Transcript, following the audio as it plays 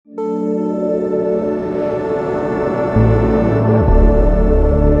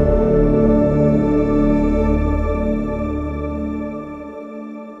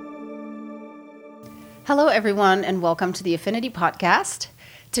Hello, everyone, and welcome to the Affinity Podcast.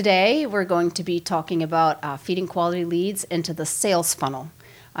 Today, we're going to be talking about feeding quality leads into the sales funnel.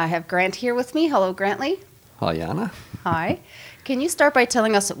 I have Grant here with me. Hello, Grantley. Hi, Jana. Hi. Can you start by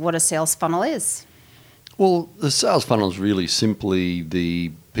telling us what a sales funnel is? Well, the sales funnel is really simply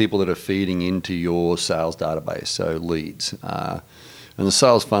the people that are feeding into your sales database, so leads. And the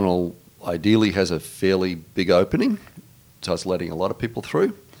sales funnel ideally has a fairly big opening, so it's letting a lot of people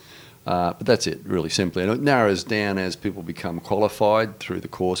through. But that's it, really simply. And it narrows down as people become qualified through the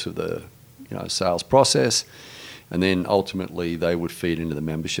course of the sales process, and then ultimately they would feed into the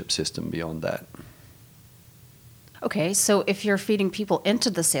membership system beyond that. Okay, so if you're feeding people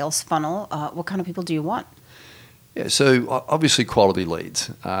into the sales funnel, what kind of people do you want? Yeah, so obviously quality leads.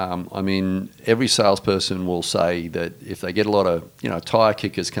 Every salesperson will say that if they get a lot of, tire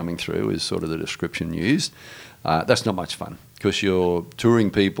kickers coming through is sort of the description used. That's not much fun because you're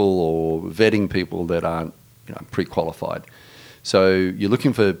touring people or vetting people that aren't, pre-qualified. So you're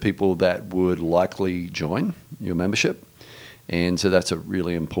looking for people that would likely join your membership. And so that's a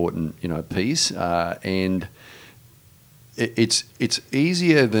really important, piece. And it's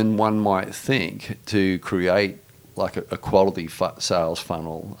easier than one might think to create like a quality sales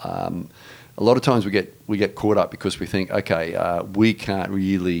funnel. A lot of times we get caught up because we think, okay, we can't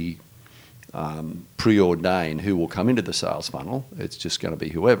really preordain who will come into the sales funnel. It's just going to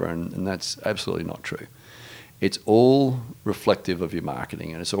be whoever, and that's absolutely not true. It's all reflective of your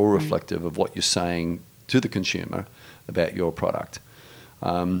marketing, and it's all reflective of what you're saying to the consumer about your product.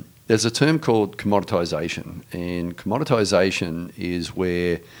 There's a term called commoditization, and commoditization is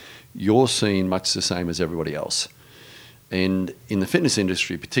where you're seen much the same as everybody else. And in the fitness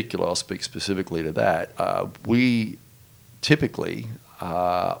industry in particular, I'll speak specifically to that, we typically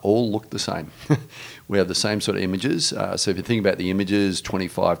all look the same. We have the same sort of images. So if you think about the images,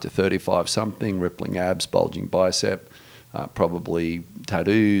 25 to 35 something, rippling abs, bulging bicep, probably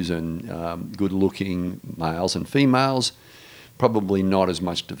tattoos and good-looking males and females, probably not as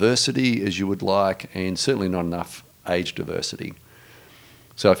much diversity as you would like, and certainly not enough age diversity.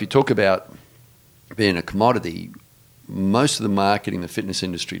 So if you talk about being a commodity, most of the marketing the fitness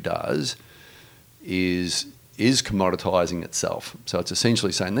industry does is commoditizing itself. So it's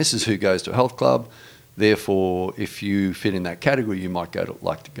essentially saying this is who goes to a health club, therefore if you fit in that category you might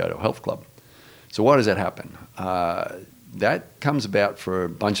like to go to a health club. So why does that happen? That comes about for a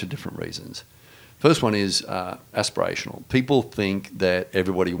bunch of different reasons. First one is aspirational. People think that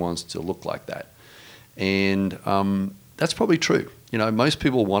everybody wants to look like that. And that's probably true. Most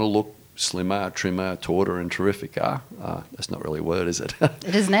people want to look slimmer, trimmer, tauter, and terrificer. That's not really a word, is it?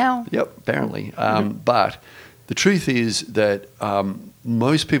 It is now. Yep, apparently. But the truth is that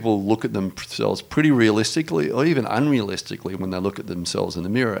most people look at themselves pretty realistically or even unrealistically when they look at themselves in the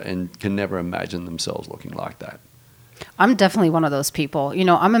mirror and can never imagine themselves looking like that. I'm definitely one of those people.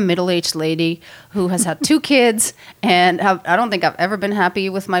 I'm a middle-aged lady who has had 2 kids, and I don't think I've ever been happy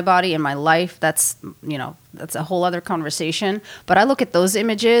with my body in my life. That's a whole other conversation. But I look at those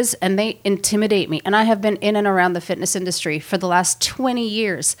images, and they intimidate me. And I have been in and around the fitness industry for the last 20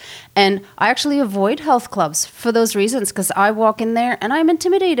 years. And I actually avoid health clubs for those reasons, because I walk in there, and I'm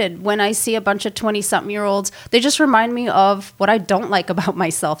intimidated when I see a bunch of 20-something-year-olds. They just remind me of what I don't like about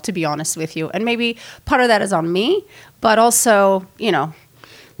myself, to be honest with you. And maybe part of that is on me. But also,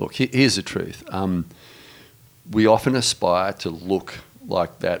 Look, here's the truth. We often aspire to look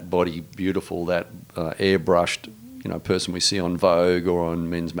like that body beautiful, that airbrushed, person we see on Vogue or on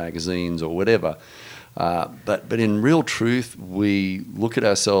men's magazines or whatever. But in real truth, we look at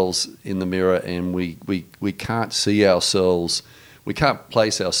ourselves in the mirror and we can't see ourselves, we can't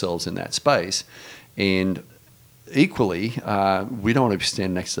place ourselves in that space. And equally, we don't want to be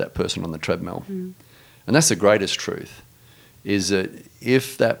standing next to that person on the treadmill. And that's the greatest truth, is that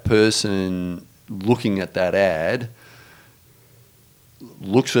if that person looking at that ad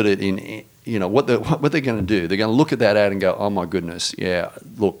looks at it in, what they're going to do, they're going to look at that ad and go, oh my goodness, yeah,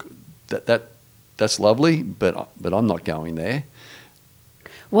 look, that's lovely, but I'm not going there.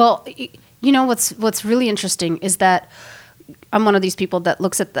 Well, what's really interesting is that I'm one of these people that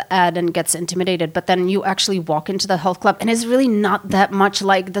looks at the ad and gets intimidated, but then you actually walk into the health club and it's really not that much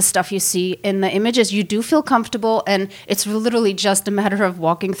like the stuff you see in the images. You do feel comfortable, and it's literally just a matter of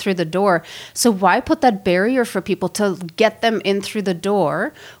walking through the door. So why put that barrier for people to get them in through the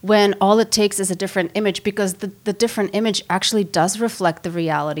door when all it takes is a different image? Because the different image actually does reflect the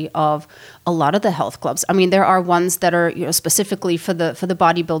reality of a lot of the health clubs. I mean, there are ones that are specifically for the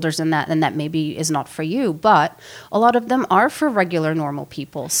bodybuilders and that maybe is not for you, but a lot of them are for for regular, normal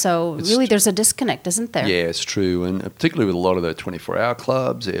people. So really, there's a disconnect, isn't there? Yeah, it's true. And particularly with a lot of the 24-hour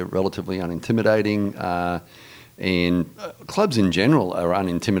clubs, they're relatively unintimidating. And clubs in general are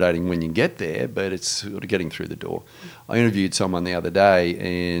unintimidating when you get there, but it's sort of getting through the door. I interviewed someone the other day,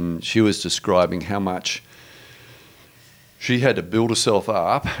 and she was describing how much she had to build herself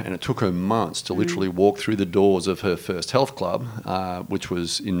up, and it took her months to literally walk through the doors of her first health club, which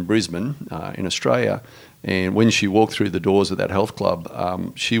was in Brisbane, in Australia. And when she walked through the doors of that health club,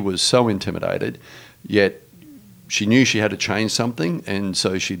 she was so intimidated, yet she knew she had to change something, and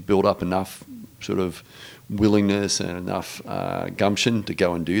so she'd built up enough sort of willingness and enough gumption to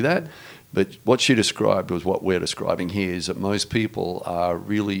go and do that. But what she described was what we're describing here, is that most people are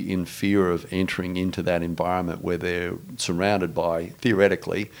really in fear of entering into that environment where they're surrounded by,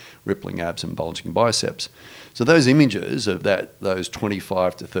 theoretically, rippling abs and bulging biceps. So those images of those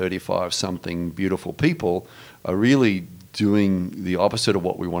 25 to 35 something beautiful people are really doing the opposite of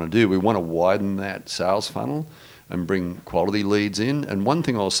what we want to do. We want to widen that sales funnel and bring quality leads in. And one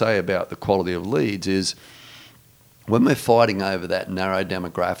thing I'll say about the quality of leads is, when we're fighting over that narrow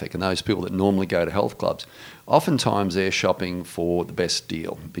demographic and those people that normally go to health clubs, oftentimes they're shopping for the best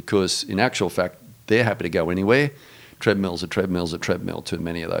deal, because in actual fact, they're happy to go anywhere. Treadmill's a treadmill to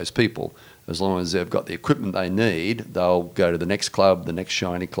many of those people. As long as they've got the equipment they need, they'll go to the next club, the next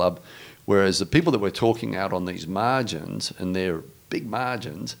shiny club. Whereas the people that we're talking out on these margins, and they're big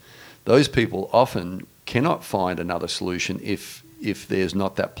margins, those people often cannot find another solution if there's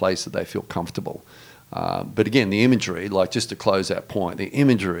not that place that they feel comfortable. But again, the imagery, like just to close that point, the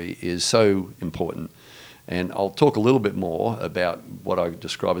imagery is so important. And I'll talk a little bit more about what I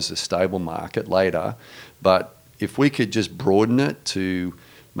describe as a stable market later. But if we could just broaden it to,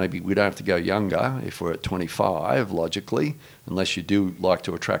 maybe we don't have to go younger if we're at 25, logically, unless you do like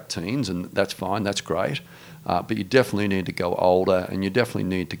to attract teens, and that's fine, that's great. But you definitely need to go older, and you definitely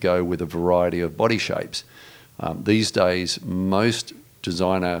need to go with a variety of body shapes. These days, most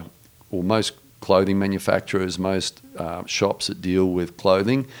designer, or most clothing manufacturers, most shops that deal with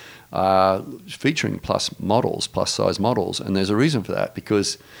clothing are featuring plus size models. And there's a reason for that,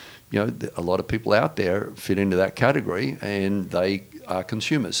 because a lot of people out there fit into that category, and they are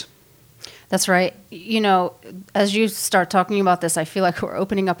consumers. That's right. As you start talking about this, I feel like we're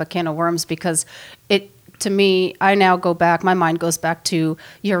opening up a can of worms, because to me, I now go back, my mind goes back to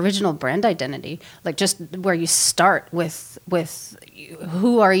your original brand identity, like just where you start with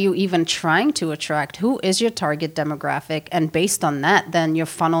who are you even trying to attract? Who is your target demographic? And based on that, then your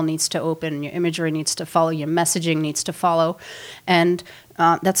funnel needs to open, your imagery needs to follow, your messaging needs to follow. And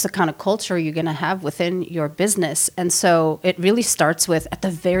that's the kind of culture you're going to have within your business. And so it really starts with, at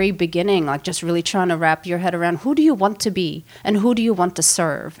the very beginning, like just really trying to wrap your head around, who do you want to be and who do you want to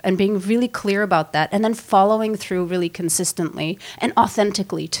serve, and being really clear about that, and then following through really consistently and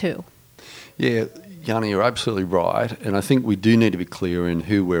authentically too. Yeah, Jana, you're absolutely right. And I think we do need to be clear in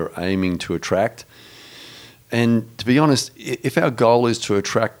who we're aiming to attract. And to be honest, if our goal is to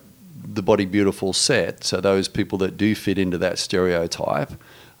attract the body beautiful set, so those people that do fit into that stereotype,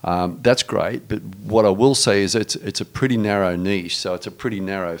 that's great. But what I will say is it's a pretty narrow niche, so it's a pretty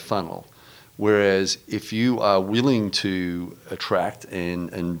narrow funnel. Whereas if you are willing to attract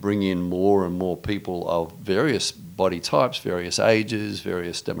and bring in more and more people of various body types, various ages,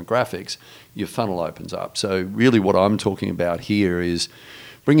 various demographics, your funnel opens up. So really what I'm talking about here is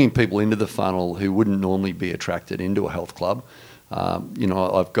bringing people into the funnel who wouldn't normally be attracted into a health club.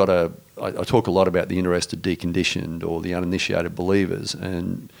 I talk a lot about the interested deconditioned, or the uninitiated believers,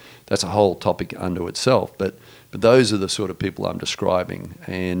 and that's a whole topic unto itself. But those are the sort of people I'm describing.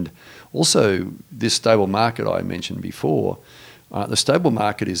 And also this stable market I mentioned before, the stable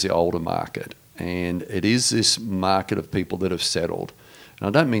market is the older market, and it is this market of people that have settled. And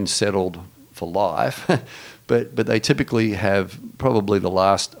I don't mean settled for life, but they typically have probably the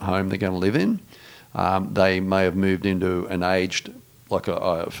last home they're going to live in. They may have moved into an aged, like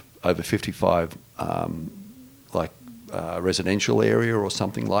over 55, residential area or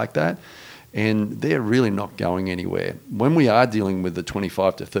something like that, and they're really not going anywhere. When we are dealing with the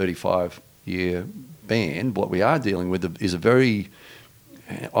 25 to 35 year band, what we are dealing with is a very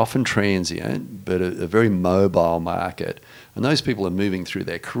often transient, but a very mobile market. And those people are moving through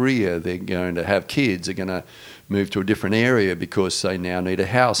their career. They're going to have kids. They're going to move to a different area because they now need a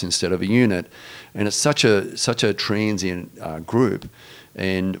house instead of a unit. And it's such a transient group.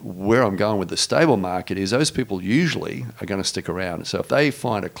 And where I'm going with the stable market is those people usually are going to stick around. So if they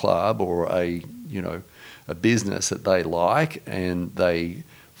find a club or a business that they like and they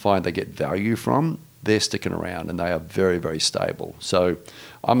find they get value from, they're sticking around and they are very, very stable. So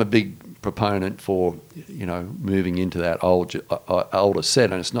I'm a big proponent for, moving into that older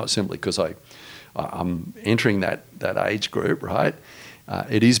set, and it's not simply because I'm entering that age group, right?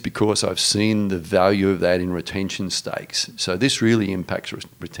 It is because I've seen the value of that in retention stakes. So this really impacts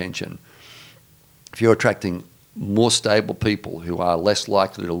retention. If you're attracting more stable people who are less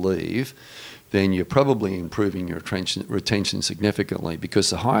likely to leave, then you're probably improving your retention significantly, because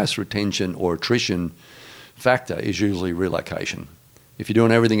the highest retention or attrition factor is usually relocation. If you're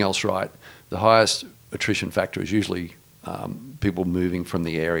doing everything else right, the highest attrition factor is usually people moving from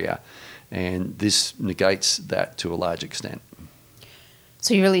the area, and this negates that to a large extent.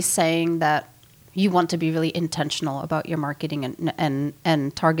 So you're really saying that you want to be really intentional about your marketing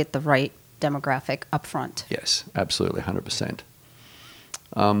and target the right demographic up front. Yes, absolutely, 100%.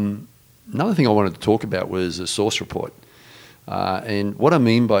 Another thing I wanted to talk about was a source report. And what I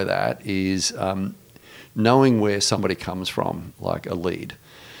mean by that is knowing where somebody comes from, like a lead.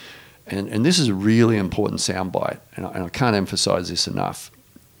 And this is a really important soundbite, and I can't emphasize this enough.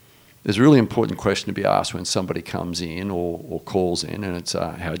 There's a really important question to be asked when somebody comes in or calls in, and it's,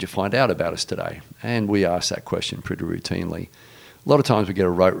 how'd you find out about us today? And we ask that question pretty routinely. A lot of times we get a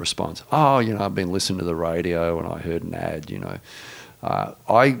rote response. Oh, I've been listening to the radio and I heard an ad,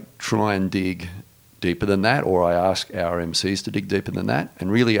 I try and dig deeper than that, or I ask our MCs to dig deeper than that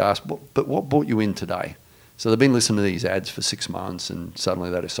and really ask, but what brought you in today? So they've been listening to these ads for 6 months and suddenly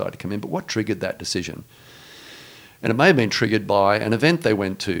they decide to come in, but what triggered that decision? And it may have been triggered by an event they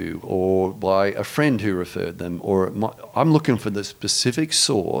went to, or by a friend who referred them, or I'm looking for the specific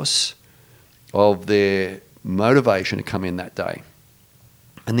source of their motivation to come in that day.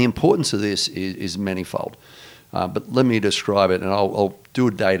 And the importance of this is manifold. But let me describe it, and I'll do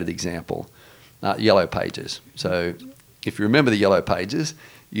a dated example. Yellow Pages. So if you remember the Yellow Pages,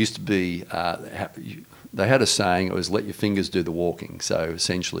 it used to be, they had a saying, it was let your fingers do the walking. So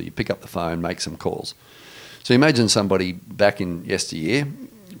essentially you pick up the phone, make some calls. So imagine somebody back in yesteryear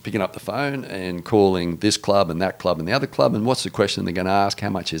picking up the phone and calling this club and that club and the other club, and what's the question they're going to ask?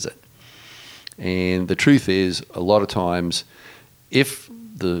 How much is it? And the truth is, a lot of times, if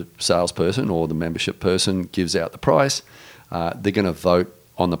the salesperson or the membership person gives out the price, they're going to vote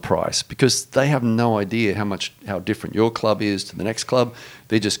on the price because they have no idea how different your club is to the next club.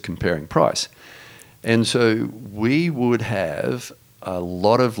 They're just comparing price. And so we would have a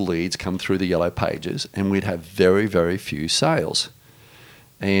lot of leads come through the Yellow Pages, and we'd have very, very few sales.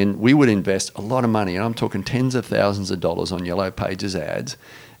 And we would invest a lot of money, and I'm talking tens of thousands of dollars on Yellow Pages ads,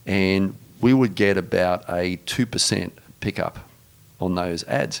 and we would get about a 2% pickup on those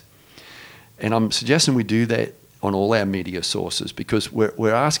ads. And I'm suggesting we do that on all our media sources, because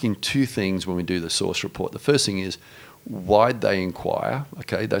we're asking two things when we do the source report. The first thing is, why'd they inquire?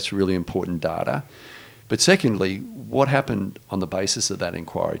 Okay, that's really important data. But secondly, what happened on the basis of that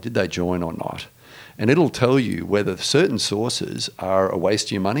inquiry? Did they join or not? And it'll tell you whether certain sources are a waste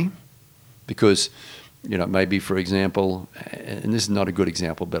of your money, because maybe, for example, and this is not a good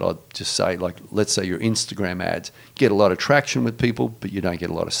example, but I'll just say, like, let's say your Instagram ads get a lot of traction with people, but you don't get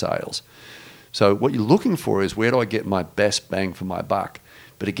a lot of sales. So what you're looking for is, where do I get my best bang for my buck?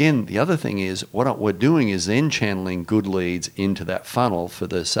 But again, the other thing is, what we're doing is then channeling good leads into that funnel for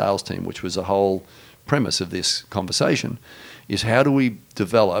the sales team, which was the whole premise of this conversation, is how do we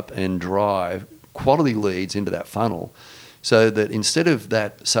develop and drive quality leads into that funnel, so that instead of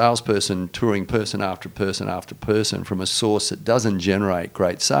that salesperson touring person after person after person from a source that doesn't generate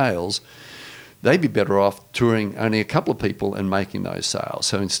great sales, they'd be better off touring only a couple of people and making those sales.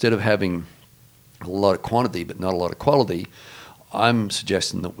 So instead of having a lot of quantity but not a lot of quality, I'm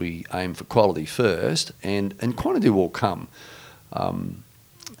suggesting that we aim for quality first, and quantity will come.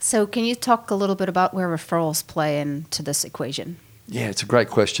 So can you talk a little bit about where referrals play into this equation? Yeah, it's a great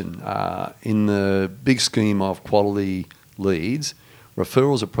question. In the big scheme of quality leads,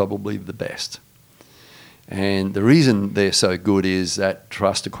 referrals are probably the best. And the reason they're so good is that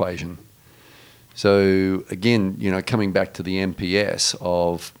trust equation. So again, coming back to the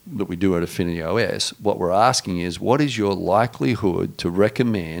NPS that we do at Affinity OS, what we're asking is, what is your likelihood to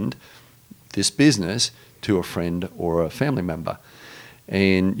recommend this business to a friend or a family member?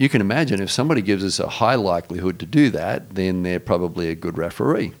 And you can imagine, if somebody gives us a high likelihood to do that, then they're probably a good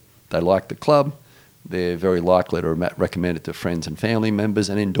referee. They like the club. They're very likely to recommend it to friends and family members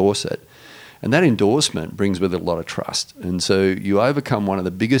and endorse it. And that endorsement brings with it a lot of trust. And so you overcome one of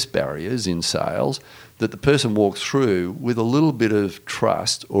the biggest barriers in sales, that the person walks through with a little bit of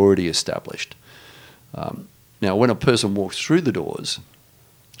trust already established. Now, when a person walks through the doors,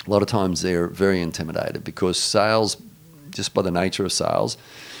 a lot of times they're very intimidated, because sales, just by the nature of sales,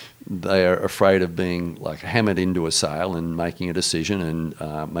 they are afraid of being like hammered into a sale and making a decision and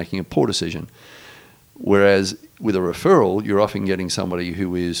making a poor decision. Whereas with a referral, you're often getting somebody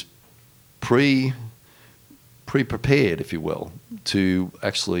who is pre-prepared, if you will, to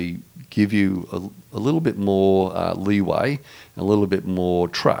actually give you a little bit more leeway, a little bit more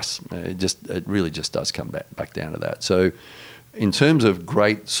trust. It really just does come back down to that. So in terms of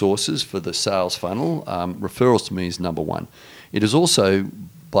great sources for the sales funnel, referrals to me is number one. It is also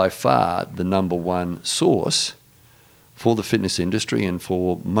by far the number one source for the fitness industry and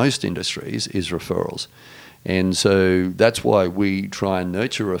for most industries is referrals. And so that's why we try and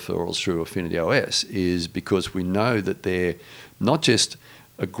nurture referrals through Affinity OS, is because we know that they're not just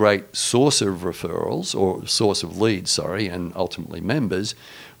a great source of referrals or source of leads, and ultimately members,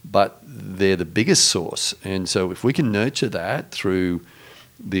 but they're the biggest source. And so if we can nurture that through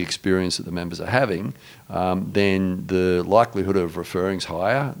the experience that the members are having, then the likelihood of referring is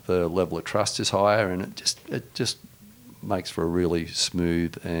higher, the level of trust is higher, and it just makes for a really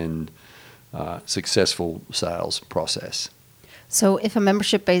smooth and successful sales process. So if a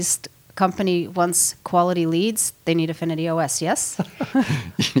membership-based company wants quality leads, they need Affinity OS, yes?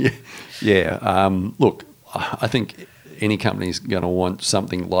 Yeah. Look, I think any company is going to want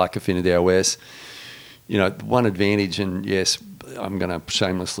something like Affinity OS. One advantage, and yes, I'm going to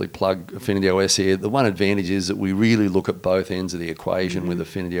shamelessly plug Affinity OS here. The one advantage is that we really look at both ends of the equation with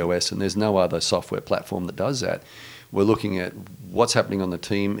Affinity OS, and there's no other software platform that does that. We're looking at what's happening on the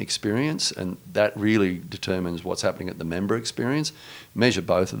team experience, and that really determines what's happening at the member experience. Measure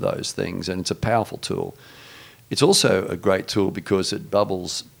both of those things, and it's a powerful tool. It's also a great tool because it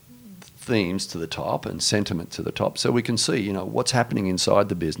bubbles themes to the top and sentiment to the top, so we can see, what's happening inside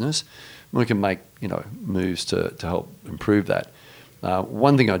the business. We can make, moves to help improve that.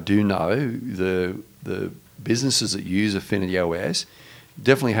 One thing I do know, the businesses that use Affinity OS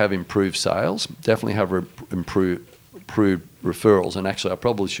definitely have improved sales, definitely have improved referrals, and actually I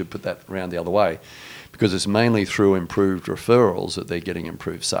probably should put that around the other way, because it's mainly through improved referrals that they're getting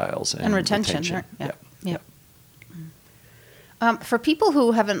improved sales and retention. Right? Yeah. For people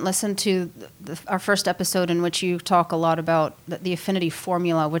who haven't listened to our first episode, in which you talk a lot about the Affinity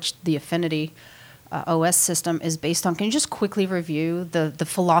formula, which the Affinity OS system is based on, can you just quickly review the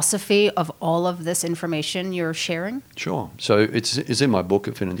philosophy of all of this information you're sharing? Sure. So it's in my book,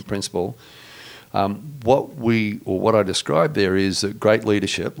 Affinity Principle. What I describe there is that great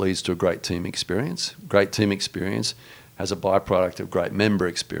leadership leads to a great team experience. Great team experience has a byproduct of great member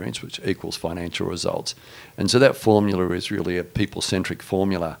experience, which equals financial results. And so that formula is really a people-centric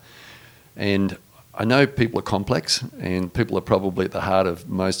formula. And I know people are complex, and people are probably at the heart of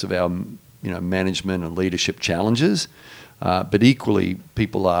most of our management and leadership challenges, but equally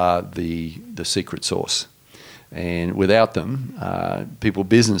people are the secret sauce. And without them,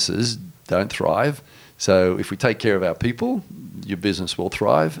 businesses don't thrive. So if we take care of our people, your business will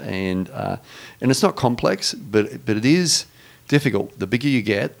thrive. And it's not complex, but it is difficult. The bigger you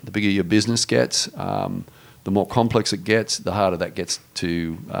get, the bigger your business gets, the more complex it gets, the harder that gets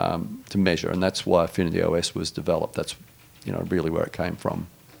to measure. And that's why Affinity OS was developed. That's really where it came from.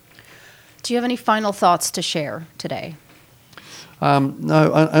 Do you have any final thoughts to share today?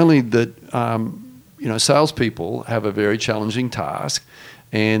 No, only that salespeople have a very challenging task,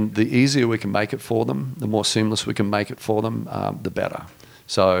 and the easier we can make it for them, the more seamless we can make it for them, the better.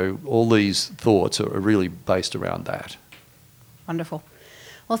 So all these thoughts are really based around that. Wonderful.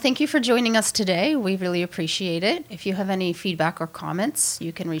 Well, thank you for joining us today. We really appreciate it. If you have any feedback or comments,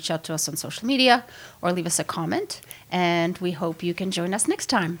 you can reach out to us on social media or leave us a comment, and we hope you can join us next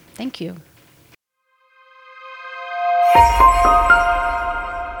time. Thank you.